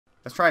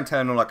Let's try and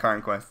turn all our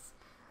current quests.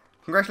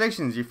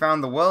 Congratulations, you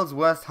found the world's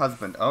worst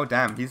husband. Oh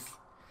damn,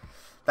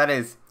 that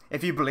is,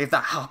 if you believe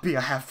that harpy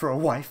I have for a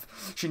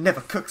wife. She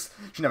never cooks,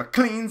 she never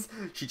cleans,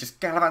 she just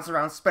gallivants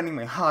around spending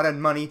my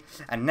hard-earned money,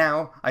 and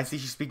now I see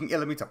she's speaking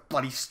ill of me to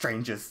bloody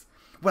strangers.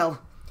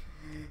 Well,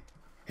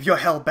 if you're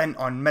hell-bent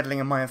on meddling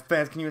in my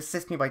affairs, can you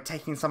assist me by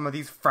taking some of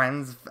these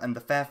friends and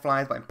the fair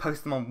flies by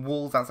posting them on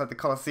walls outside the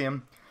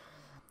Colosseum?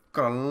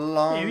 Got a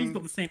long... Yeah, he's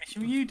got the same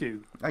issue you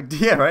do.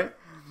 idea, right?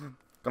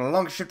 Got a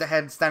long shift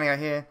ahead standing out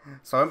here,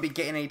 so I won't be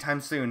getting any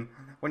time soon.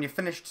 When you're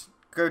finished,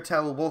 go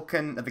tell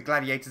Vulcan of the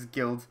Gladiators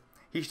Guild.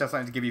 He should have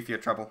something to give you for your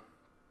trouble.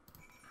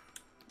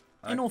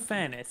 In all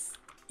fairness,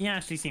 he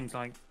actually seems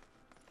like,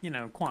 you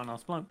know, quite a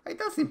nice bloke. He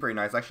does seem pretty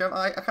nice, actually.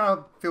 I kind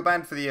of feel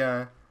bad for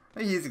the,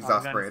 he is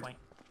exasperated.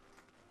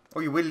 Oh,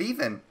 you will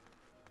leaving?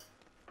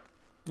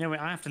 Yeah, wait,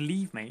 I have to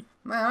leave, mate.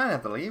 Man, I don't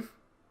have to leave.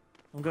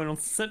 I'm going on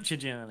such a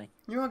journey.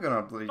 You are going on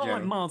a bloody Not journey.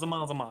 like miles and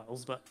miles and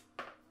miles, but...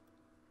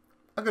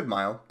 A good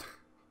mile.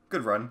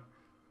 Good run.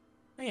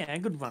 Yeah, a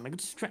good run, a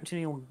good stretch of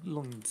the old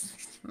loins.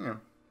 Yeah.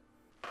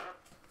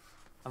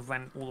 I've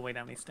ran all the way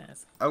down these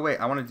stairs. Oh, wait,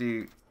 I want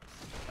to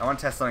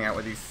test something out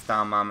with these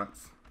star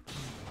marmots.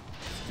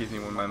 Excuse me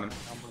one moment.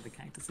 I'll wait at the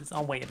cactuses.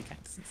 I'll wait at the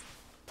cactuses.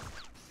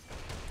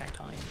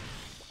 Cacti.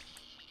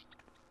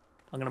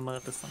 I'm gonna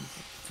murder something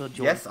for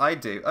joy. Yes, I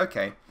do.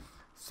 Okay.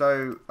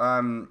 So,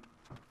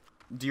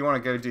 do you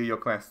want to go do your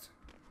quest?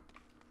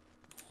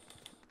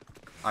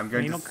 I'm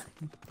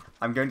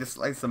going to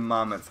slay some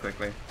marmots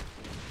quickly.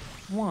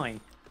 Why?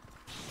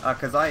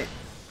 Because I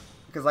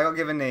got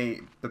given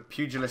the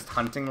pugilist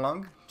hunting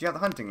log. Do you have the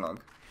hunting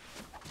log?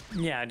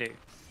 Yeah, I do.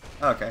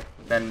 Okay,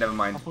 then never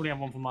mind. I'll probably have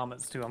one for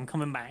marmots too. I'm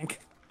coming back.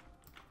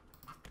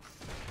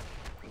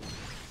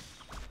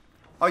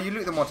 Oh, you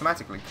loot them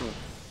automatically. Cool.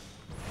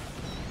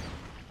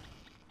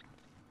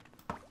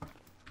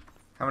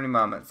 How many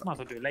marmots? Might as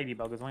well do a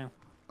ladybug as well.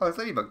 Oh, it's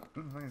ladybug.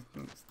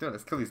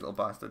 Let's kill these little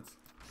bastards.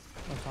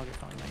 No target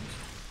fire range.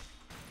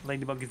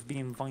 Ladybug is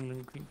being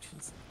violent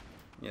creatures.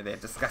 Yeah, they're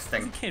As a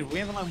disgusting. kid, we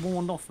ever like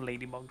warned off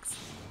ladybugs.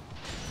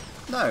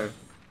 No.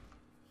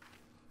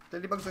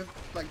 Ladybugs are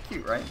like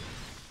cute, right?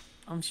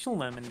 I'm sure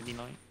they're meant to be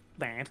like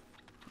bad.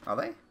 Are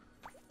they?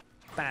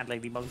 Bad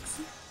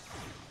ladybugs.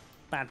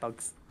 Bad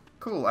bugs.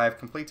 Cool. I have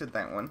completed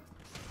that one.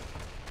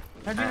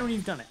 How do you know when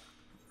you've done it?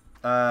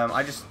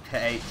 I just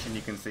hit H and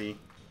you can see.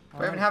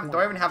 Do I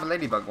even have a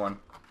ladybug one?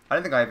 I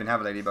don't think I even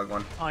have a ladybug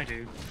one. I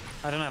do.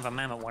 I don't have a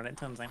mammoth one, it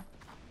turns out.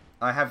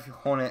 I have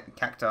Hornet,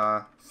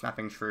 Cactar,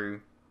 Snapping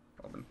Shrew,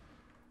 Robin.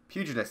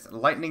 Pugilist,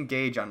 Lightning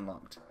Gauge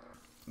unlocked.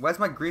 Where's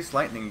my Grease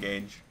Lightning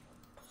Gauge?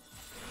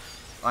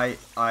 I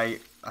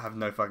have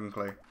no fucking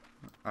clue.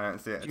 I don't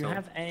see it Do at you all.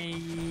 have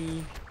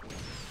a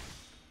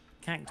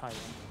cacti one?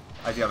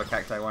 I do have a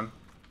Cacti one.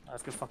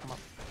 Let's go fuck them up.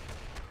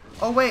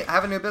 Oh wait, I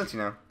have a new ability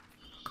now.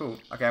 Cool.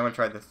 Okay, I'm gonna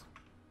try this.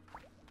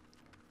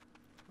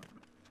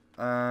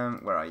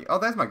 Where are you? Oh,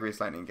 there's my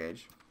Grease Lightning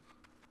Gauge.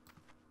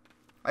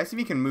 I assume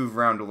you can move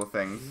around all the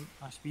things.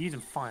 I should be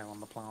using fire on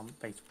the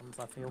plant-based ones,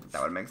 I feel.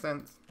 That would make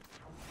sense.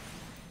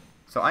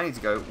 So I need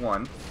to go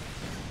 1,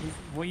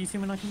 What are you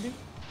assuming I can do?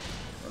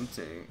 and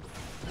 2.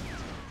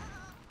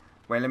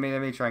 Wait, let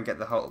me try and get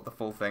the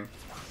full thing.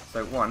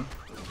 So 1,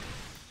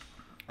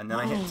 and then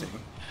I hit 2,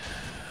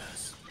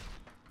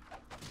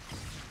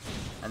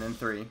 and then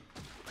 3.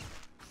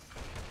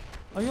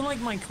 Oh, you're like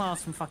my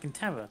class from fucking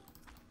Terror.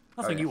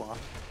 That's what yeah. you are.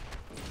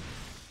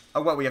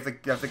 Oh, well, you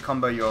have to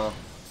combo your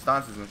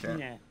stances and shit.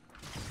 Yeah.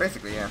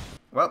 Basically, yeah.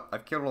 Well,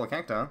 I've killed all the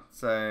cacti,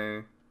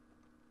 so...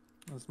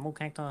 There's more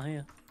cacti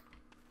here.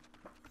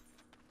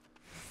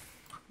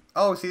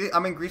 Oh, see,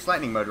 I'm in Grease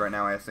Lightning mode right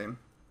now, I assume.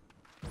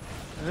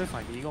 It looks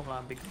like it. You got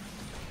that big...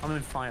 I'm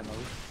in fire mode.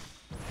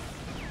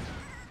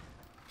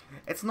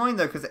 It's annoying,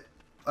 though, because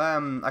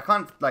I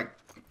can't, like,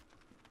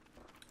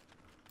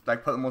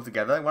 put them all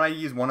together. When I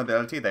use one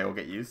ability, they all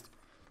get used.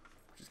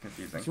 Which is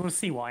confusing. Do you want to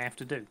see what I have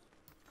to do?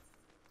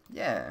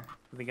 Yeah.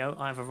 Here we go.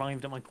 I've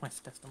arrived at my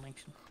quest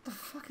destination. What the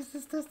fuck is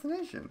this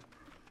destination?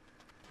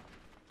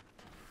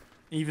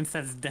 It even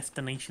says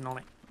destination on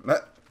it.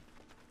 But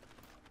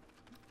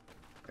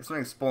if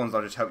something spawns,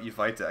 I'll just help you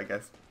fight it, I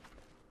guess.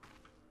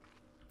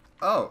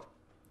 Oh.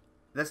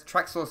 There's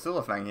Traxor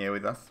Silverfang here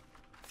with us.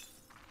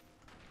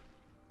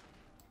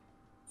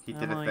 He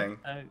did a thing.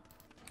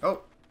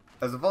 Oh,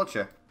 there's a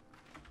vulture.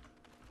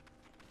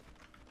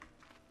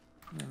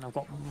 And I've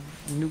got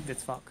nuke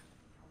this fuck.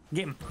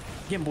 Get him.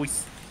 Get him,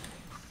 boys.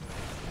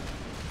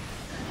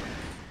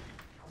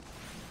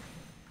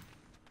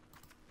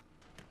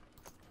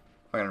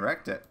 I fucking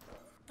wrecked it.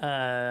 We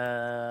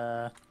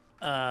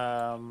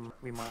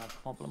might have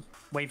a problem.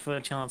 Wait for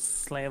a chance to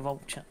slay a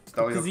vulture.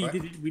 that what Because you're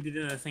we did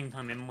it at the same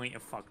time, it might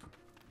have fucked.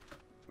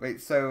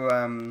 Wait, so,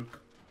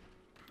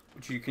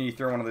 can you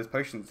throw one of those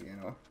potions again,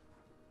 or?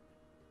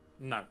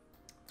 No.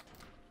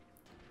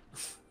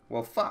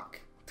 Well,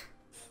 fuck.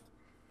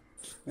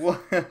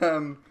 What,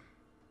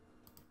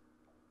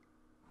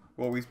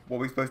 what are we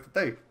supposed to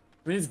do?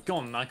 I mean, it's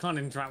gone. I can't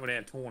interact with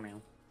it at all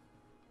now.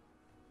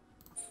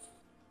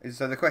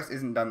 So the quest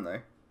isn't done,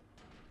 though.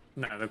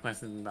 No, the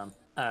quest isn't done.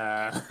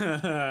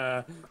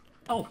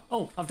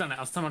 Oh, I've done it.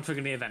 I've someone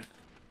triggered the event.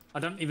 I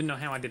don't even know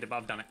how I did it, but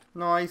I've done it.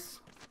 Nice.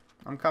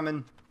 I'm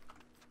coming.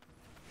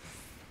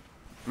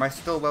 Am I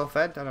still well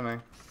fed? I don't know.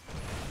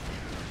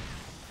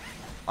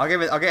 I'll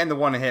get in the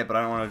one hit, but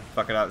I don't want to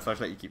fuck it up, so I'll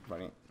just let you keep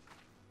running it.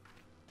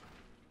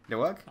 Did it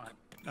work? Alright.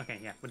 Okay,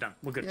 yeah, we're done.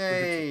 We're good.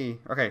 Yay!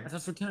 Okay. Let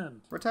us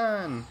return.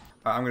 Return!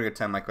 Alright, I'm gonna go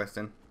turn my quest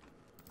in.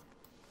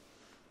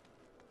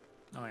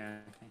 Oh yeah,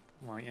 okay.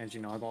 Right, as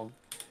you know, I got.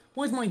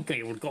 Why's my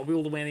guild got to be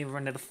all the way on the other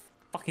end of the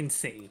fucking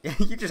sea?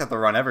 You just have to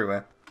run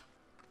everywhere.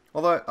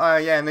 Although,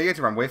 yeah, no, you had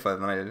to run way further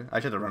than I did. I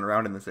should have run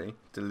around in the sea.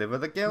 Deliver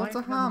the guild to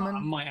I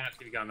Harmon. might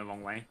actually be going the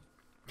wrong way.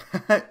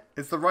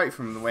 It's the right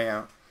from the way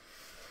out.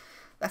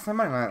 That's my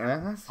money right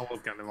there. I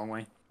was going the wrong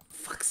way.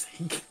 Fuck's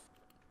sake.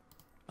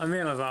 I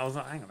realised I was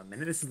like, hang on a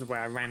minute, this is the way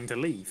I ran to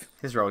leave.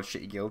 Here's your old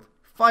shitty guild.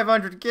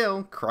 500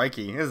 gil?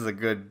 Crikey, this is a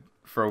good,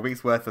 for a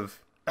week's worth of,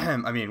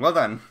 I mean, well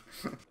done.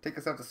 Take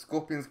yourself to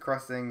Scorpion's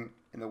Crossing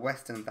in the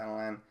western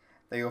Thanalan.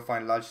 There you'll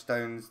find large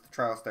stones, the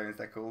trial stones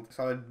they're called.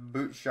 Solid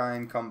boot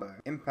shine combo.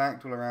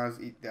 Impact will arouse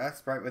the earth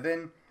sprite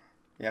within.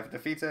 You have to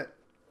defeat it,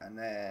 and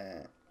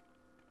then...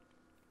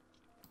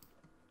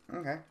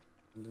 Okay.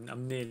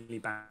 I'm nearly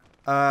back.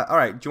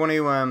 Alright, do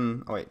you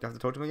want to, oh wait, do I have to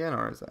talk to him again,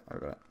 or is that, I've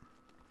got it.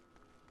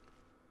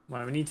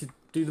 Well, we need to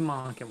do the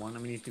market one,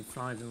 and we need to do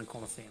flies in the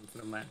Colosseum for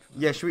the match.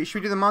 Yeah, should we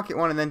do the market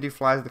one and then do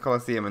flies at the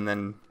Colosseum and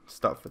then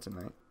stop for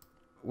tonight?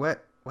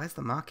 Where's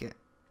the market?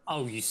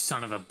 Oh, you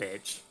son of a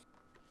bitch.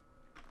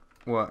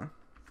 What?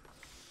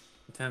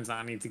 It turns out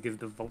I need to give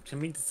the vulture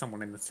meat to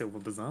someone in the Silver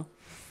Bazaar.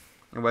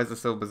 And where's the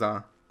Silver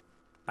Bazaar?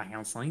 Back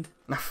outside.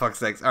 No, fuck's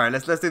sakes. Alright,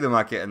 let's do the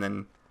market and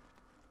then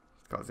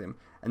Colosseum.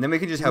 And then we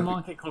can just The help.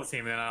 market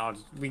Colosseum, and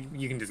then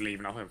you can just leave,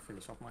 and I'll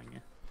finish off mine.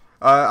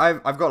 Yeah.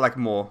 I've got like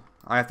more.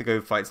 I have to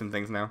go fight some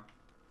things now.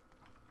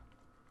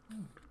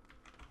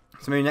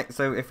 So maybe next.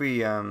 So if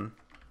we yeah,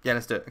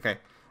 let's do it. Okay.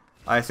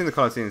 I assume the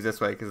Colosseum is this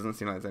way because it doesn't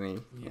seem like there's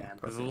any. Yeah,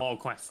 there's a lot of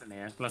quests in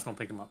here. Let's not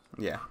pick them up.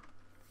 Yeah.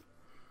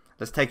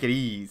 Let's take it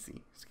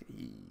easy. Let's get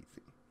easy.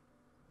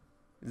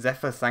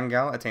 Zephyr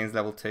Sangal attains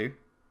level 2.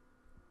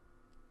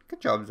 Good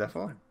job,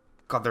 Zephyr.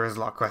 God, there is a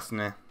lot of quests in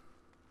here.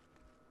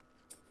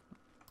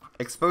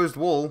 Exposed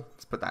wall.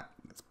 Let's put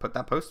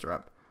that poster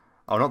up.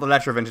 Oh, not the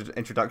letter of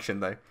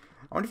introduction though.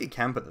 I wonder if you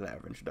can put the letter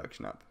of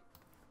introduction up.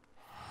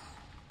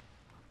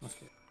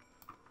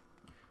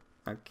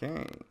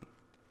 Okay.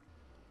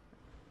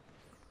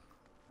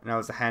 Now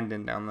there's a hand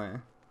in down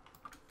there.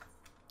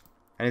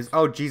 And it's,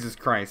 oh Jesus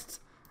Christ.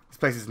 This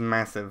place is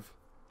massive.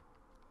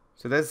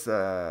 So there's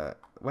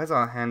where's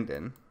our hand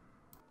in?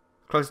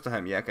 Close to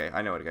home, yeah, okay,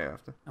 I know where to go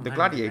after. I'm The hanging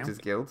Gladiators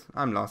out. Guild.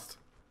 I'm lost.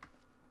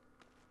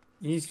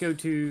 You need to go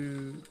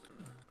to.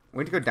 We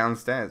need to go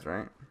downstairs,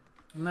 right?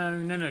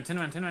 No. Turn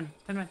around.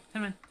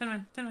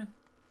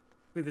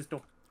 Through this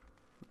door.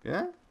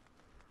 Yeah?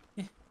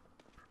 Yeah.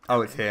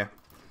 Oh, it's here.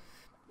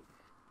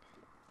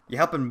 You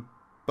helping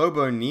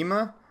Bobo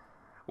Nima?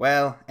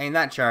 Well, ain't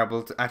that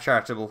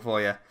charitable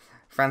for you.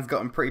 Fran's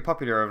gotten pretty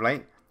popular of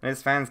late, and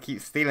his fans keep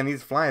stealing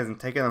these flyers and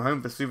taking them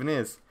home for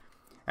souvenirs.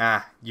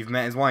 Ah, you've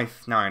met his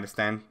wife. Now I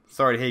understand.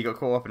 Sorry to hear you got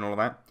caught up in all of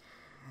that.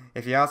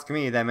 If you ask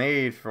me, they're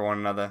made for one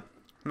another.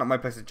 Not my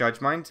place to judge,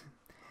 mind.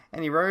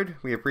 Any road,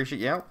 we appreciate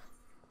your help.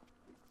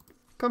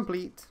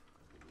 Complete.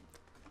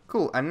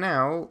 Cool, and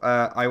now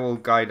I will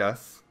guide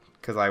us,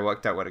 because I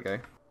worked out where to go.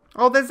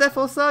 Oh, there's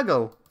Zephyr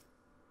Sergal!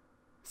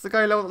 It's the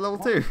guy level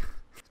 2. This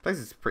place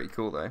is pretty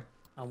cool, though.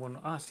 I want.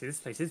 Actually, this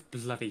place is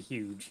bloody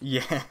huge.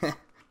 Yeah.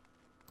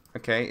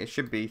 Okay, it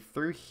should be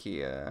through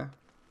here.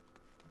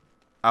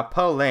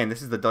 Pearl Lane,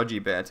 this is the dodgy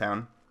bit of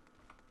town.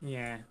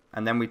 Yeah.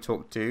 And then we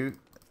talk to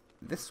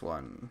this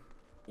one.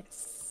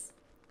 Yes.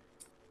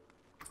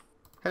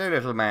 Hello,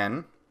 little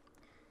man.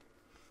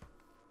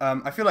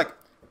 I feel like...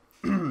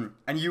 and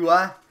you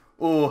are?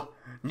 Oh,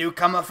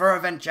 newcomer for a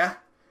venture?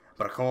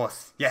 But of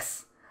course,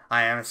 yes,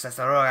 I am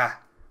Cesaroga.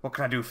 What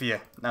can I do for you?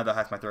 Now that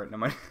hurts my throat. No,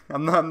 mind.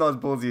 I'm not as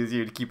ballsy as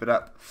you to keep it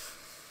up.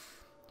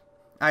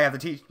 I have to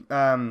teach...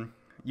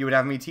 you would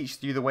have me teach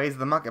you the ways of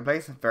the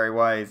marketplace? Very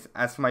wise.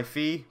 As for my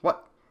fee,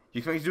 what? You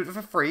expect me to do it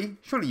for free?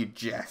 Surely you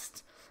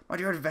jest. My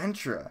dear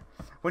adventurer,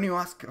 when you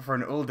ask for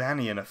an old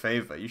Annie in a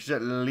favour, you should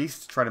at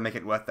least try to make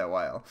it worth their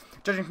while.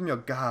 Judging from your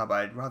garb,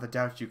 I'd rather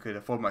doubt you could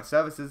afford my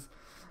services,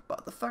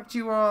 but the fact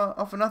you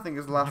offer nothing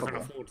is I can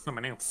laughable. afford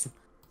someone else.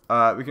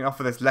 We can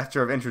offer this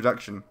letter of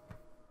introduction.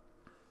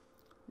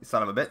 You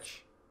son of a bitch.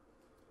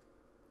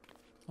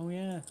 Oh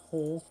yeah,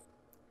 whore.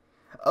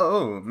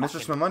 Oh,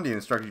 Mistress Mamundi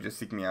instructed you to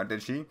seek me out,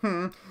 did she?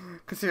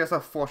 Consider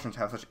yourself fortunate to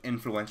have such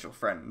influential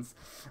friends.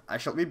 I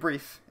shall be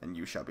brief, and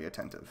you shall be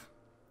attentive.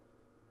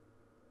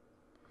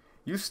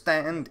 You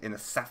stand in the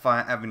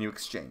Sapphire Avenue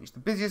Exchange, the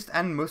busiest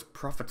and most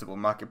profitable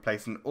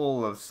marketplace in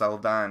all of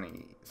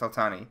Sultani.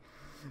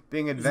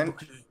 Being The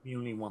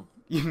only one.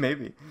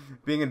 maybe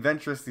being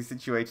adventurously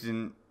situated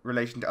in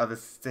relation to other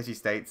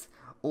city-states,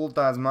 all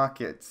Dar's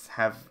markets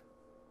have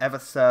ever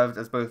served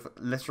as both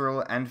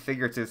literal and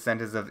figurative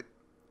centers of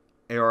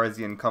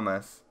Eorzean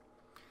commerce.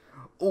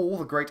 All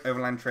the great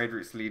overland trade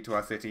routes lead to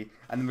our city,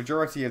 and the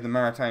majority of the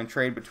maritime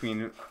trade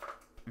between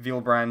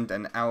Vilbrand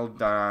and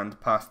Aldarand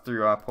pass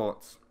through our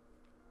ports.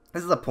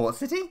 This is a port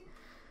city?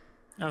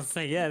 I was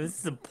saying, yeah, this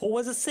is a port.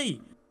 Where's a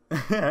sea?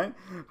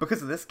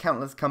 Because of this,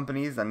 countless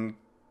companies and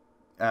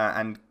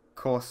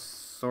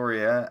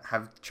Corsoria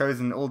have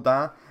chosen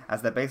Uldar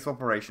as their base of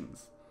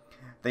operations.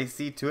 They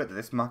see to it that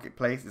this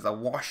marketplace is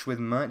awash with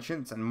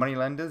merchants and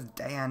moneylenders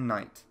day and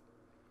night.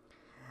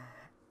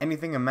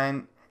 Anything a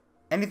man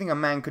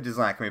could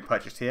desire can be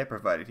purchased here,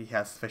 provided he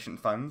has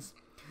sufficient funds.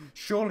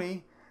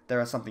 Surely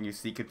there is something you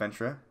seek,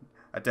 adventurer.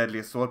 A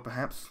deadlier sword,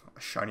 perhaps? A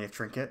shinier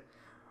trinket?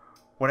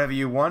 Whatever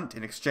you want,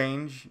 in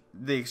exchange,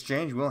 the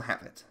exchange will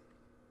have it.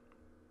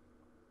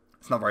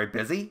 It's not very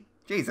busy.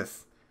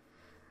 Jesus.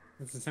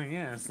 This is something,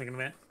 yeah, I was thinking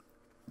about.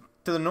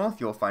 To the north,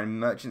 you'll find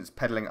merchants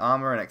peddling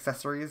armor and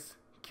accessories,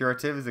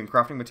 curatives and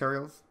crafting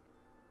materials.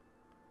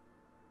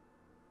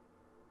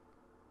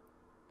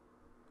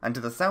 And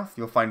to the south,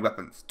 you'll find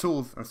weapons,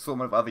 tools, and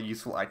assortment of other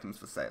useful items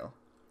for sale.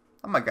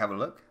 I might go have a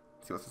look,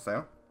 see what's for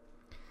sale.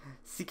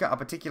 Seek out a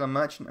particular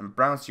merchant and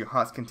browse to your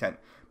heart's content,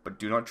 but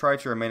do not try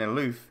to remain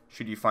aloof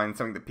should you find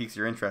something that piques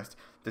your interest.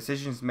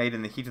 Decisions made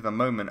in the heat of the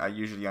moment are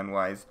usually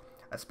unwise,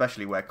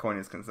 especially where coin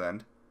is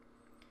concerned.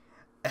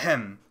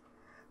 Ahem.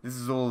 This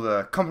is all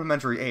the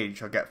complimentary aid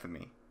you'll get from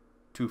me.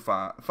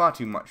 Far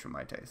too much for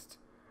my taste.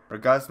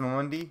 Regards,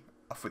 Momundi,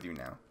 off with you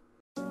now.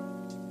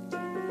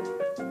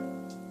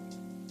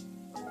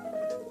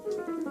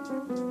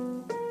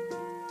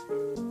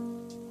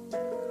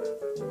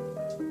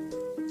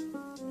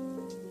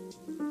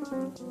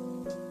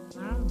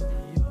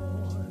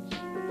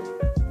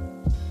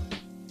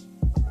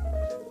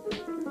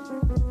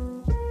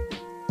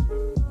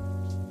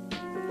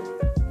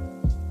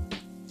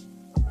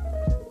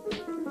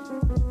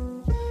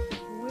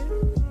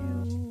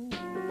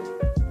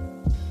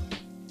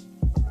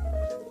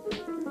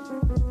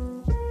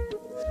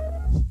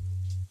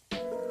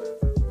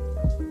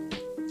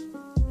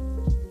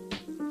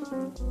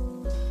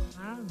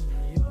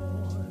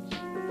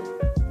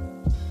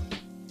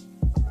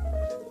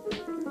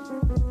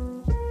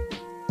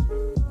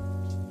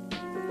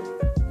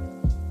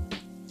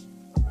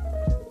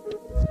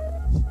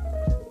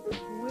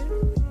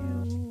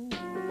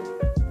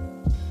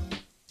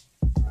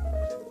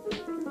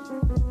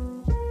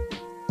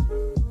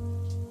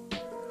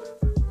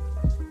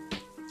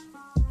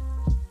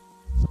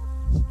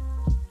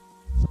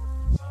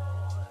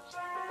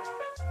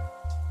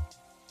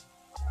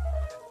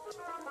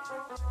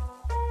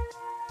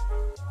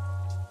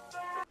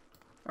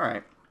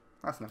 Alright,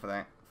 that's enough of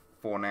that.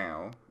 For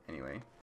now, anyway.